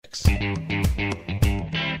Trump's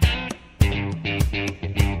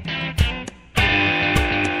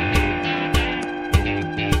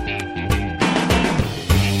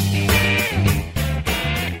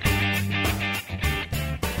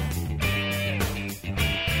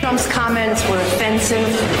comments were offensive,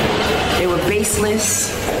 they were baseless,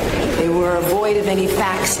 they were void of any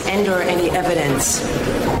facts and or any evidence.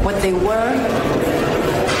 What they were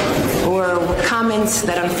comments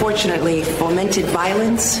that unfortunately fomented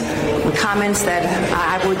violence, were comments that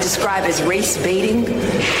I would describe as race baiting,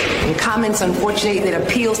 and comments, unfortunately, that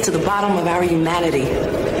appeals to the bottom of our humanity.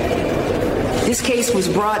 This case was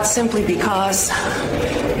brought simply because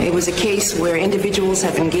it was a case where individuals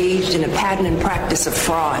have engaged in a pattern and practice of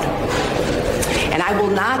fraud. And I will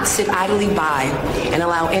not sit idly by and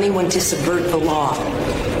allow anyone to subvert the law.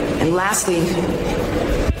 And lastly,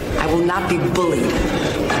 I will not be bullied.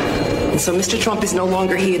 And so Mr. Trump is no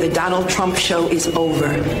longer here. The Donald Trump show is over.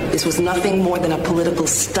 This was nothing more than a political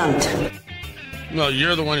stunt. Well,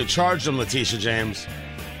 you're the one who charged him, Letitia James.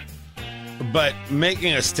 But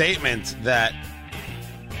making a statement that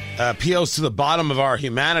appeals to the bottom of our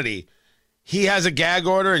humanity, he has a gag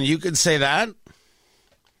order and you could say that?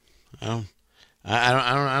 Well,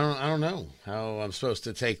 I don't know how I'm supposed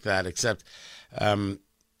to take that, except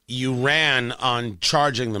you ran on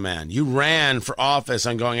charging the man. You ran for office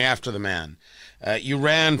on going after the man. You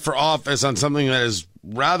ran for office on something that is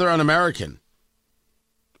rather un-American.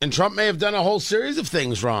 And Trump may have done a whole series of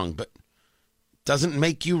things wrong, but it doesn't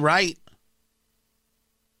make you right.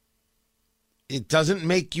 It doesn't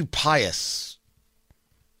make you pious.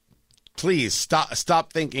 Please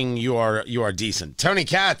stop thinking you are decent. Tony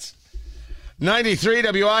Katz, 93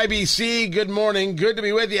 WIBC. Good morning. Good to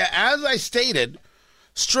be with you. As I stated,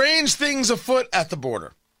 strange things afoot at the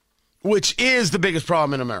border, which is the biggest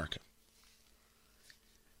problem in America.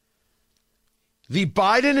 The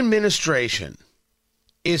Biden administration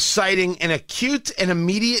is citing an acute and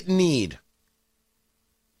immediate need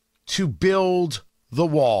to build the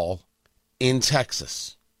wall in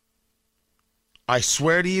Texas. I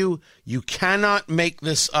swear to you, you cannot make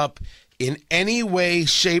this up in any way,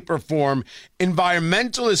 shape, or form.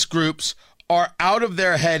 Environmentalist groups are out of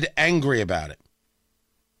their head angry about it.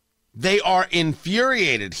 They are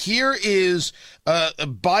infuriated. Here is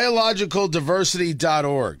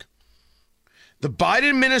biologicaldiversity.org. The Biden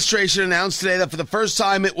administration announced today that for the first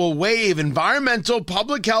time it will waive environmental,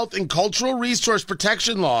 public health, and cultural resource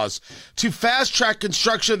protection laws to fast-track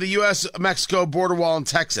construction of the U.S.-Mexico border wall in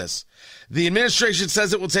Texas. The administration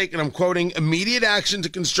says it will take, and I'm quoting, immediate action to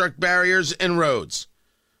construct barriers and roads,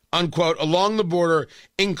 unquote, along the border,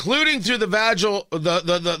 including through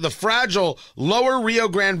the fragile Lower Rio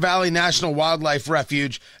Grande Valley National Wildlife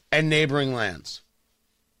Refuge and neighboring lands.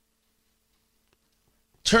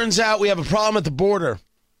 Turns out we have a problem at the border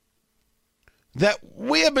that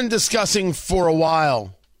we have been discussing for a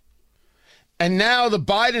while. And now the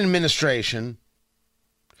Biden administration,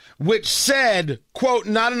 which said, quote,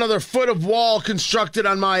 not another foot of wall constructed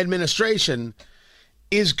on my administration,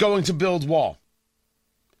 is going to build wall.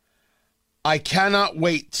 I cannot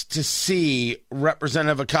wait to see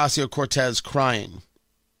Representative Ocasio-Cortez crying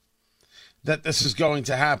that this is going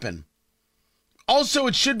to happen. Also,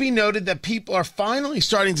 it should be noted that people are finally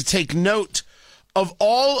starting to take note of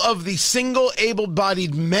all of the single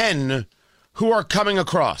able-bodied men who are coming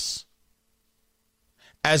across.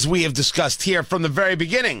 As we have discussed here from the very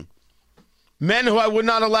beginning, men who I would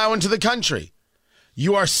not allow into the country.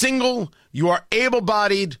 You are single, you are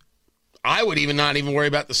able-bodied. I would not even worry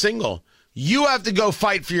about the single. You have to go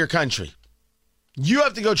fight for your country. You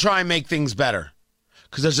have to go try and make things better.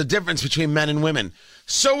 Because there's a difference between men and women.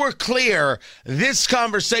 So we're clear, this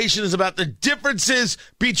conversation is about the differences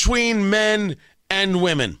between men and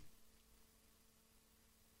women.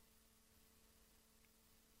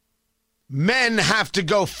 Men have to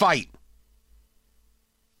go fight.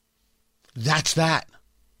 That's that.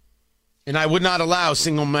 And I would not allow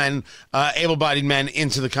single men, able-bodied men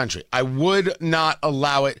into the country. I would not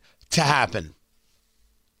allow it to happen.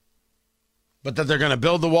 But that they're going to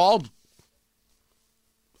build the wall,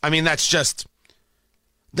 I mean, that's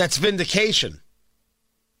vindication.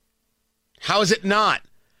 How is it not?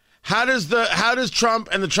 How does Trump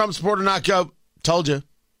and the Trump supporter not go, told you?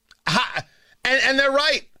 And they're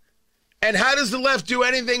right. And how does the left do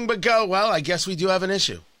anything but go, well, I guess we do have an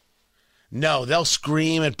issue? No, they'll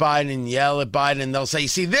scream at Biden and yell at Biden, and they'll say,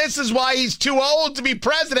 see, this is why he's too old to be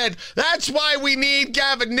president. That's why we need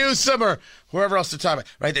Gavin Newsom or whoever else to talk about.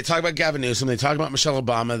 Right? They talk about Gavin Newsom. They talk about Michelle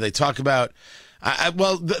Obama. They talk about,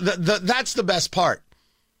 that's the best part.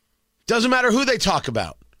 Doesn't matter who they talk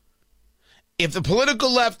about. If the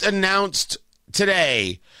political left announced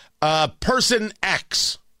today, person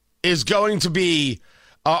X is going to be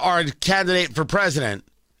our candidate for president,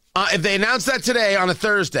 if they announce that today on a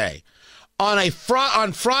Thursday,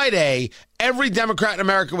 on Friday, every Democrat in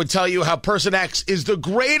America would tell you how person X is the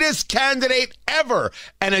greatest candidate ever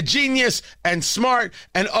and a genius and smart,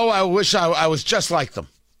 and I wish I was just like them.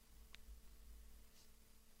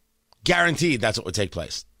 Guaranteed that's what would take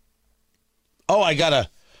place. Oh, I got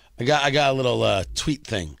a little tweet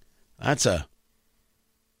thing. That's it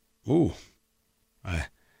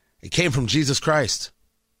came from Jesus Christ.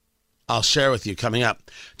 I'll share with you coming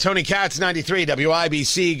up. Tony Katz, 93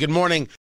 WIBC. Good morning.